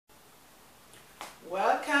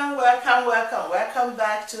Welcome, welcome, welcome, welcome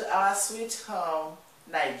back to our sweet home,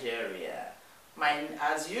 Nigeria.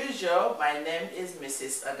 As usual, my name is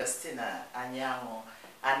Mrs. Augustina Anyango,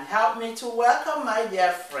 and help me to welcome my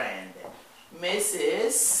dear friend,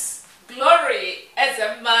 Mrs.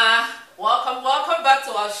 Onuoha-Ezemma. Welcome back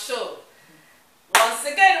to our show. Once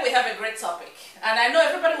again, we have a great topic, and I know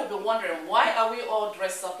everybody will be wondering, why are we all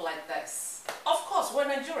dressed up like this? Of course, we're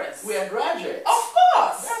Nigerians. We are graduates. Of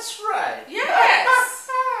course. That's right. Yes.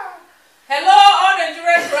 Hello, all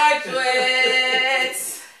Nigerian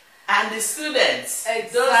graduates. And the students.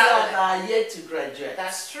 Exactly. Those that are yet to graduate.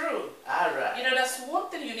 That's true. All right. You know, that's one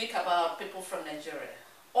thing unique about people from Nigeria.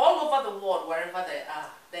 All over the world, wherever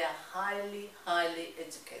they are highly, highly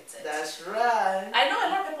educated. That's right. I know a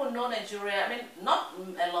lot of people know Nigeria. I mean, not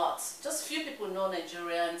a lot. Just few people know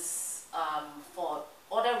Nigerians for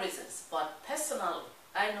other reasons. But personally,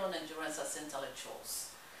 I know Nigerians as intellectuals.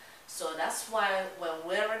 So that's why we're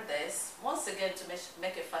wearing this, once again, to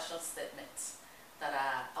make a fashion statement that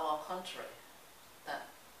our country that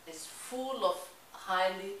is full of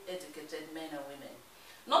highly educated men and women.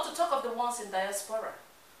 Not to talk of the ones in diaspora.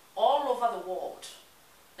 All over the world,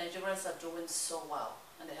 Nigerians are doing so well,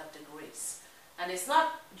 and they have degrees. And it's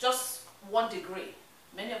not just one degree.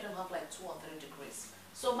 Many of them have like 2 or 3 degrees.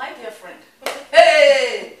 So my dear friend,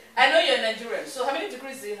 hey, I know you're Nigerian. So how many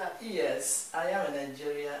degrees do you have? Yes, I am a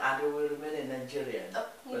Nigerian, and I will remain a Nigerian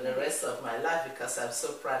for the rest of my life because I'm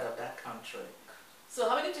so proud of that country. So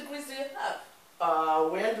how many degrees do you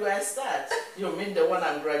have? Where do I start? You mean the one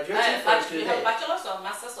I'm graduating from today? You have bachelor's or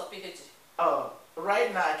master's or PhD? Oh,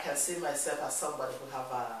 right now I can see myself as somebody who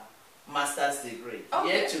have a master's degree. Okay.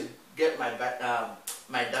 Yet to get my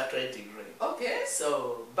my doctorate degree. Okay.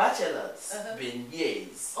 So bachelor's been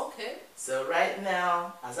years. Okay. So right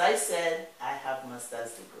now, as I said, I have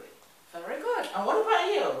master's degree. Very good. And what about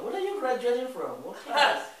you? What are you graduating from? What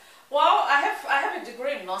class? Well, I have a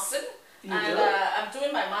degree in nursing, You and do? I'm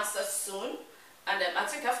doing my master's soon. And I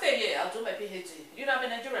think after a year, I'll do my PhD. You know, I'm a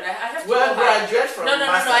Nigerian. I have to Well, go higher. graduate from No,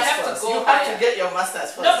 master's I have first. to go You have higher. to get your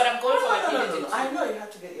master's first. No, but I'm going for my PhD. No. I know you have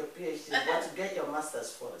to get your PhD, but to get your master's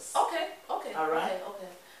first. Okay. All right. Okay.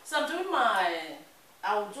 So I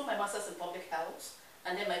will do my master's in public health,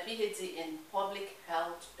 and then my PhD in public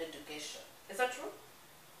health education. Is that true?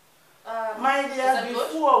 My dear, good?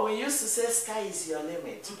 before we used to say sky is your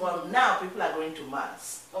limit, but now people are going to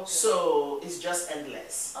Mars. Okay. So it's just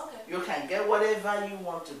endless. Okay. You can get whatever you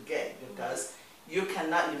want to get because you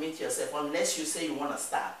cannot limit yourself unless you say you want to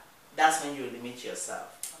stop. That's when you limit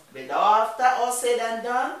yourself. Okay. But after all said and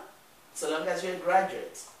done, so long as you're a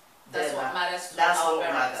graduate, That's what matters to that's our what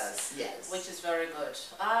parents. matters. Yes. Which is very good.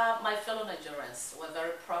 My fellow Nigerians, we're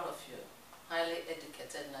very proud of you, highly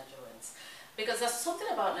educated Nigerians. Because there's something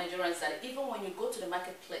about Nigerians that even when you go to the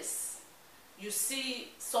marketplace, you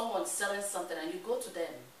see someone selling something and you go to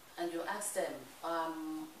them and you ask them,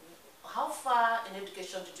 how far in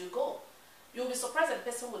education did you go? You'll be surprised that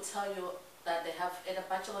the person will tell you that they have either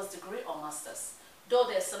bachelor's degree or master's, though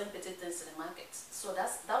they're selling petty things in the market. So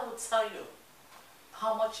that will tell you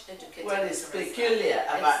how much educated. Well, it's peculiar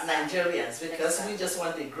about Nigerians because we just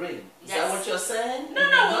want the green. Is that what you're saying? No, we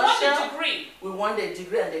want the degree. We want the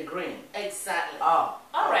degree and the green. Exactly. Oh,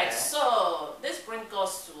 all right. okay. So this brings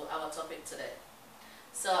us to our topic today.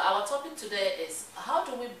 So our topic today is, how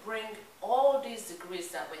do we bring all these degrees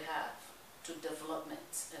that we have to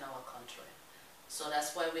development in our country? So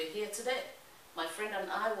that's why we're here today. My friend and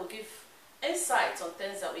I will give insights on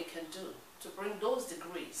things that we can do to bring those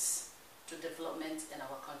degrees to development in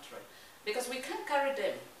our country. Because we can't carry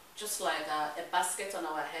them just like a basket on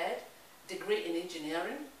our head, degree in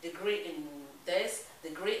engineering, degree in this,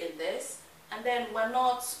 degree in this, and then we're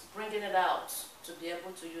not bringing it out to be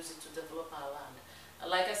able to use it to develop our land.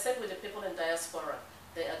 Like I said, with the people in diaspora,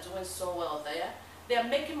 they are doing so well there. They are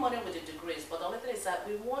making money with the degrees, but the only thing is that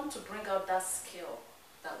we want to bring out that skill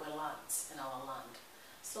that we learned in our land.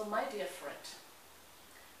 So my dear friend,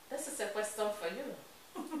 this is a question for you.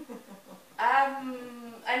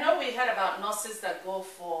 I know we heard about nurses that go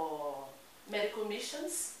for medical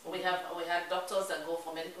missions. We had doctors that go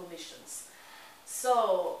for medical missions.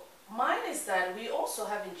 So mine is that we also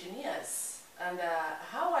have engineers, and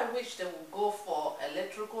how I wish they would go for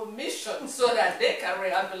electrical missions so that they can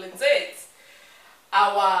rehabilitate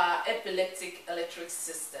our epileptic electric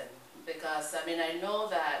system. Because I mean, I know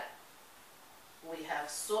that we have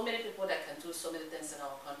so many people that can do so many things in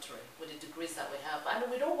our country with the degrees that we have,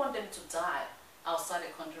 and we don't want them to die outside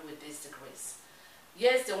the country with these degrees.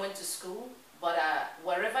 Yes, they went to school, but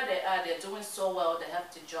wherever they are, they're doing so well, they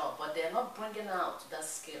have the job, but they're not bringing out that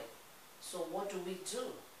skill. So what do we do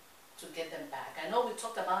to get them back? I know we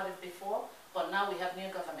talked about it before, but now we have new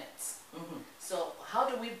governments. So how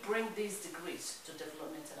do we bring these degrees to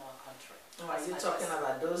development in our country? Are you talking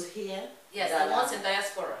about those here? Yes, the ones in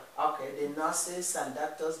diaspora. Okay, the nurses and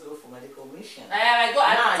doctors go for medical mission. I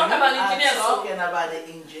talk about engineers. I'm talking about the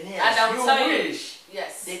engineers. And I will tell you,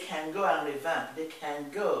 yes, they can go and revamp. They can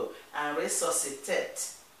go and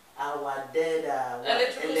resuscitate our dead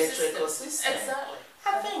electrical system. Exactly.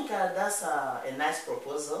 I think that's a nice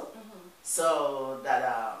proposal, so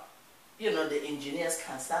that you know, the engineers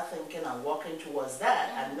can start thinking and working towards that,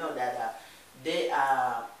 and know that they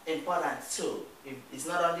are important too. It's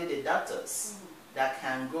not only the doctors that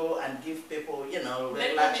can go and give people, you know,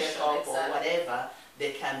 regular check-up or whatever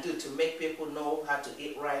they can do to make people know how to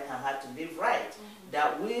eat right and how to live right.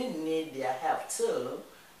 That we need their help too.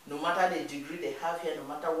 No matter the degree they have here, no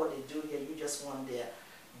matter what they do here, you just want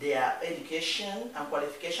their education and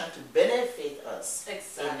qualification to benefit us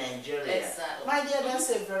in Nigeria. My dear, that's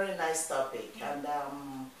a very nice topic, and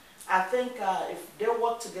I think if they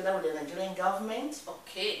work together with the Nigerian government,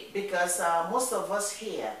 because most of us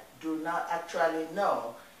here do not actually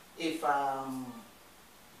know if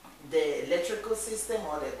the electrical system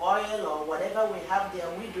or the oil or whatever we have there,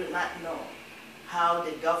 we do not know how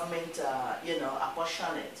the government, you know,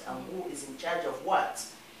 apportion it and who is in charge of what.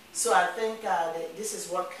 So I think this is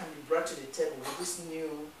what can be brought to the table with this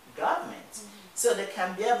new government. So they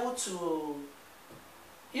can be able to,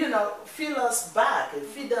 you know, fill us back and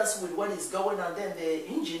feed us with what is going on. Then the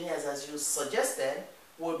engineers, as you suggested,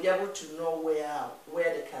 will be able to know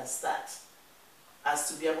where they can start, as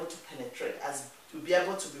to be able to penetrate, as to be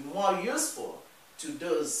able to be more useful to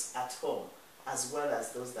those at home as well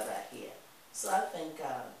as those that are here. So I think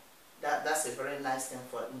that's a very nice thing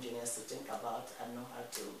for engineers to think about and know how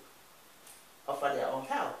to offer their own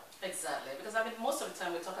help. Exactly, because I mean, most of the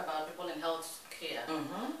time we talk about people in health care,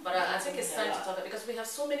 but I think it's time to talk about, because we have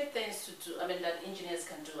so many things to do, I mean, that engineers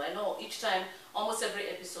can do. I know each time, almost every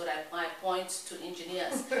episode, I point to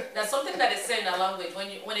engineers. There's something that is said in our language,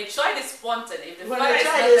 when a child is pointing, if the father is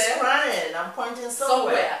not there, crying, I'm pointing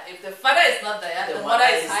somewhere. If the father is not there, the mother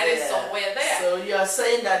is hiding somewhere there. So you're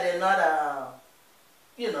saying that they're not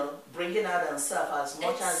you know, bringing out themselves as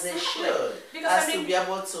much as they should, because, to be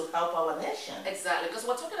able to help our nation. Exactly, because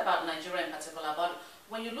we're talking about Nigeria in particular, but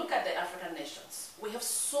when you look at the African nations, we have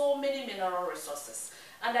so many mineral resources.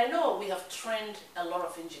 And I know we have trained a lot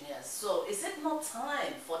of engineers. So is it not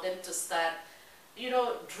time for them to start, you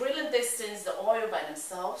know, drilling these things, the oil by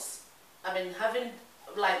themselves? I mean, having,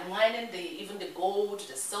 like, mining even the gold,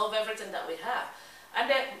 the silver, everything that we have. And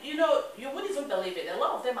then, you know, you wouldn't even believe it. A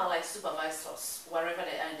lot of them are like supervisors, wherever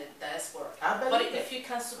they are in the diaspora. But if you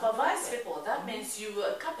can supervise people, that means you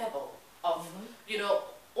are capable of, you know,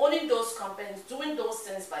 owning those companies, doing those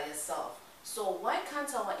things by yourself. So why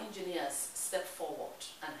can't our engineers step forward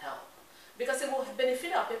and help? Because it will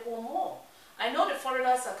benefit our people more. I know the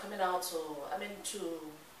foreigners are coming out to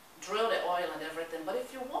drill the oil and everything, but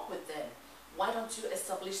if you work with them, why don't you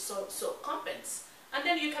establish so companies? And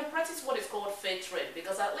then you can practice what is called fair trade,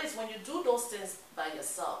 because at least when you do those things by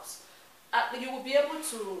yourselves, you will be able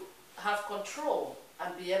to have control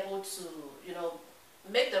and be able to, you know,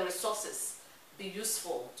 make the resources be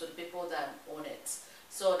useful to the people that own it.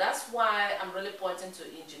 So that's why I'm really pointing to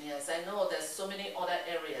engineers. I know there's so many other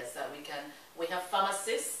areas that we have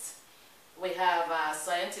pharmacists, we have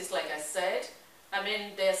scientists, like I said. I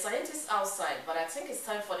mean, there are scientists outside, but I think it's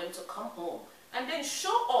time for them to come home and then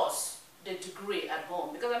show us the degree at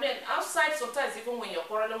home. Because I mean, outside sometimes, even when you're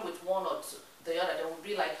quarreling with one or the other, they will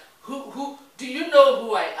be like, who do you know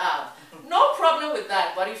who I am? No problem with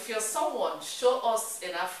that, but if you're someone, show us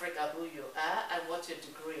in Africa who you are and what your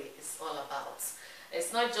degree is all about.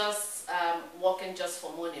 It's not just working just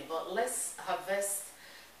for money, but let's harvest,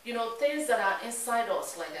 you know, things that are inside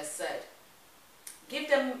us, like I said. Give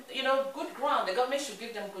them, you know, good ground. The government should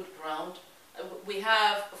give them good ground. We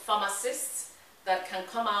have pharmacists that can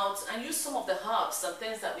come out and use some of the herbs and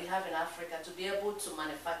things that we have in Africa to be able to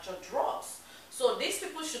manufacture drugs. So these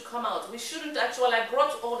people should come out. We shouldn't actually, I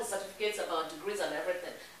brought all the certificates about degrees and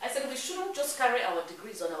everything. I said we shouldn't just carry our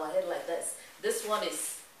degrees on our head like this. This one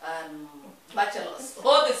is bachelor's.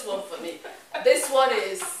 Hold this one for me. This one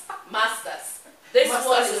is master's. This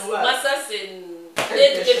one is master's in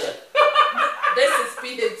education. This is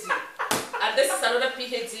PhD. And this is another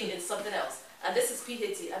PhD in something else. And this is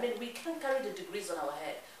PhD. I mean, we can't carry the degrees on our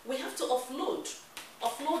head. We have to offload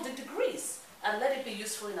the degrees and let it be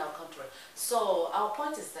useful in our country. So our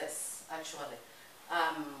point is this, actually.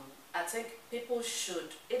 I think people should,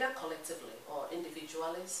 either collectively or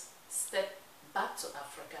individually, step back to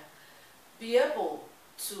Africa, be able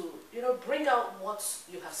to, you know, bring out what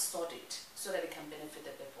you have studied so that it can benefit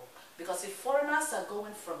the people. Because if foreigners are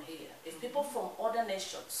going from here, if people from other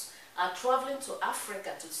nations are traveling to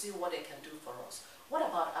Africa to see what they can do for us, what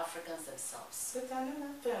about Africans themselves? But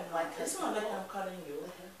another thing, it's not like I'm calling you.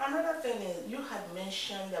 Another thing is, you had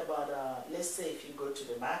mentioned about, let's say if you go to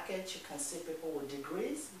the market, you can see people with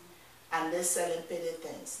degrees and they're selling petty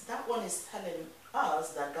things. That one is telling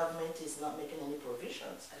us that government is not making any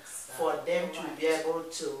provisions for them to be able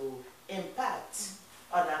to impact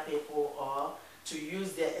other people or to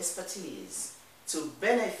use their expertise to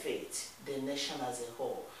benefit the nation as a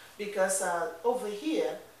whole. Because over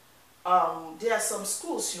here, there are some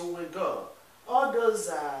schools you will go, all those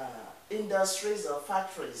industries or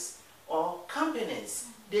factories or companies,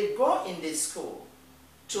 they go in the school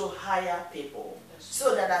to hire people.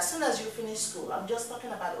 So that as soon as you finish school, I'm just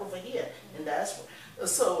talking about over here in the diaspora,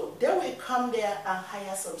 so they will come there and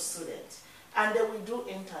hire some students and they will do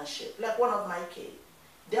internship. Like one of my kids,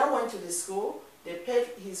 they went to the school, they paid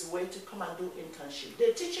his way to come and do internship.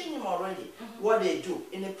 They're teaching him already what they do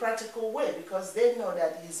in a practical way because they know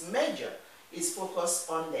that his major is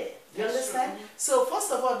focused on there. You understand? So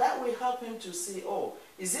first of all, that will help him to see, oh,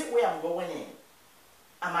 is it where I'm going in?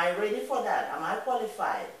 Am I ready for that? Am I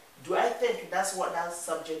qualified? Do I think that's what that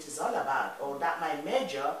subject is all about? Or that my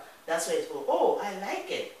major, that's where it's, oh, I like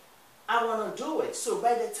it. I want to do it. So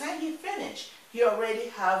by the time he finished, he already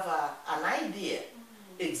have an idea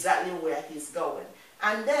exactly where he's going.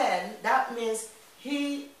 And then that means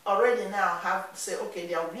he already now have to say, okay,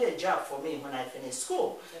 there will be a job for me when I finish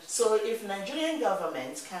school. So if Nigerian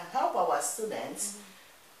government can help our students,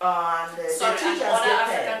 and the teachers and other get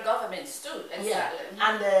African paid. governments too. Exactly. Yeah,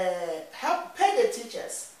 and help pay the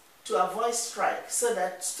teachers to avoid strike, so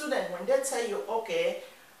that students, when they tell you, okay,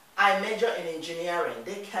 I major in engineering,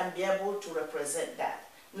 they can be able to represent that.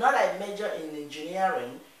 Not I major in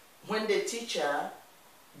engineering when the teacher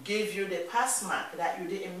give you the pass mark that you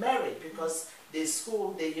didn't merit because the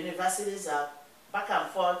school, the universities are back and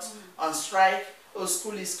forth on strike, or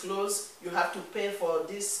school is closed, you have to pay for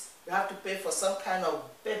this, you have to pay for some kind of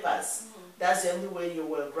papers. That's the only way you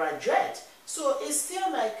will graduate. So it's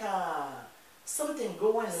still like something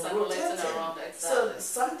going and rotating. Around, exactly. So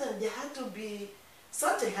something had to be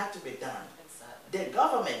done. Exactly. The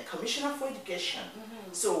government, Commissioner for Education,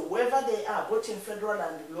 so wherever they are, both in federal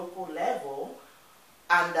and local level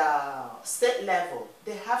and state level,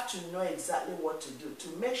 they have to know exactly what to do to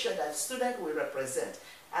make sure that students will represent.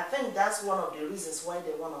 I think that's one of the reasons why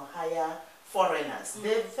they want to hire foreigners.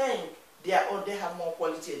 They think they have more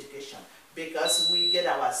quality education because we get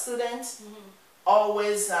our students,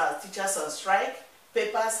 always teachers on strike,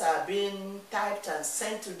 papers are being typed and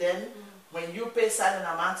sent to them. When you pay certain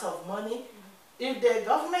amount of money, if the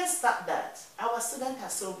government start that, our students are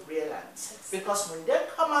so brilliant because when they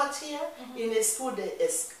come out here in a school, they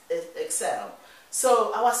excel.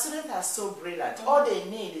 So our students are so brilliant. All they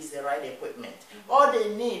need is the right equipment. All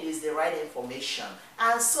they need is the right information.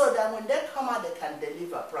 And so that when they come out, they can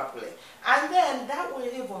deliver properly. And then that will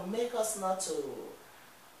even make us not to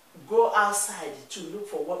go outside to look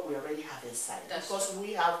for what we already have inside. Because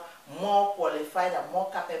we have more qualified and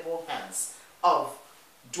more capable hands of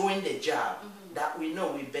doing the job that we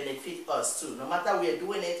know will benefit us too. No matter we are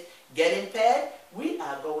doing it, getting paid, we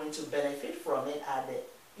are going to benefit from it at the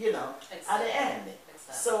at the end.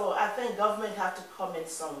 So I think government have to come in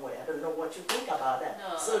somewhere. I don't know what you think about that.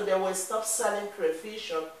 No. So they will stop selling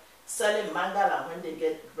crayfish or selling mangala when they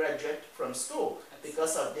get graduate from school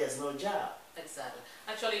because of there's no job. Exactly.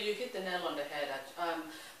 Actually, you hit the nail on the head.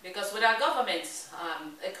 Because with our governments,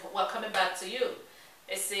 well, coming back to you,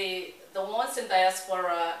 it's the ones in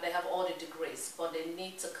diaspora, they have all the degrees, but they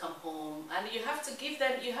need to come home, and you have to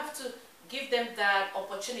give them that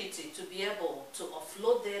opportunity to be able to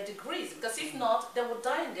offload their degrees, because if not, they will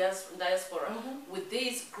die in diaspora with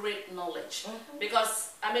this great knowledge.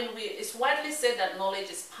 Because, I mean, it's widely said that knowledge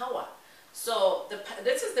is power. So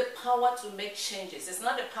this is the power to make changes. It's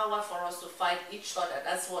not the power for us to fight each other.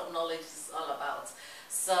 That's what knowledge is all about.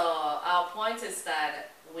 So our point is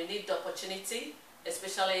that we need the opportunity,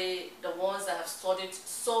 especially the ones that have studied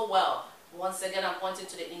so well. Once again, I'm pointing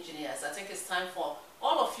to the engineers. I think it's time for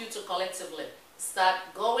all of you to collectively start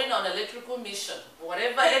going on electrical mission,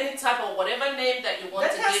 whatever, any type of whatever name that you want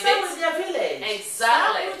to give it. Start with your village. Exactly.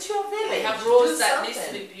 Start with your village. We have roads that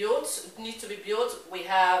need to be built. We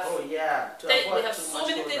have we have so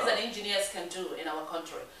many things that engineers can do in our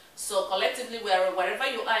country. So collectively, wherever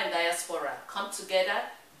you are in diaspora, come together,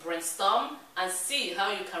 brainstorm, and see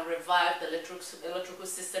how you can revive the electrical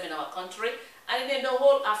system in our country and in the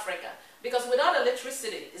whole Africa. Because without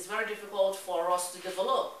electricity, it's very difficult for us to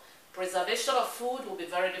develop. Preservation of food will be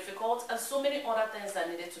very difficult, and so many other things that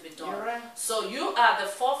needed to be done. You're right. So you are the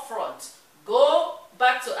forefront. Go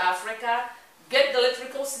back to Africa, get the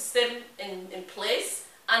electrical system in place,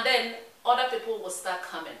 and then other people will start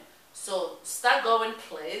coming. So start going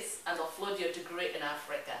place and offload your degree in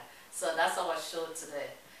Africa. So that's our show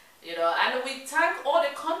today. You know, and we thank all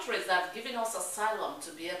the countries that have given us asylum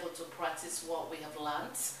to be able to practice what we have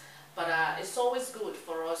learned. But it's always good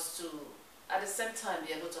for us to, at the same time,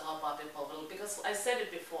 be able to help our people. Because I said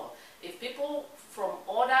it before, if people from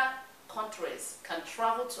other countries can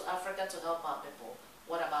travel to Africa to help our people,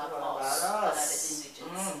 what about us? That are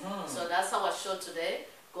the indigents? So that's our show today.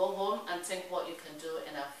 Go home and think what you can do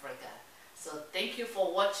in Africa. So thank you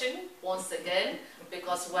for watching once again,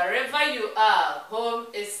 because wherever you are, home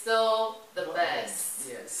is still the best.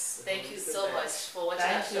 Yes. Thank you so much for watching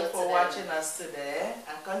our show today. Thank you for watching us today,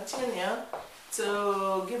 and continue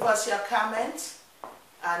to give us your comment,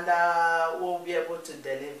 and we'll be able to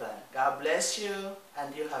deliver. God bless you,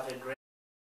 and you have a great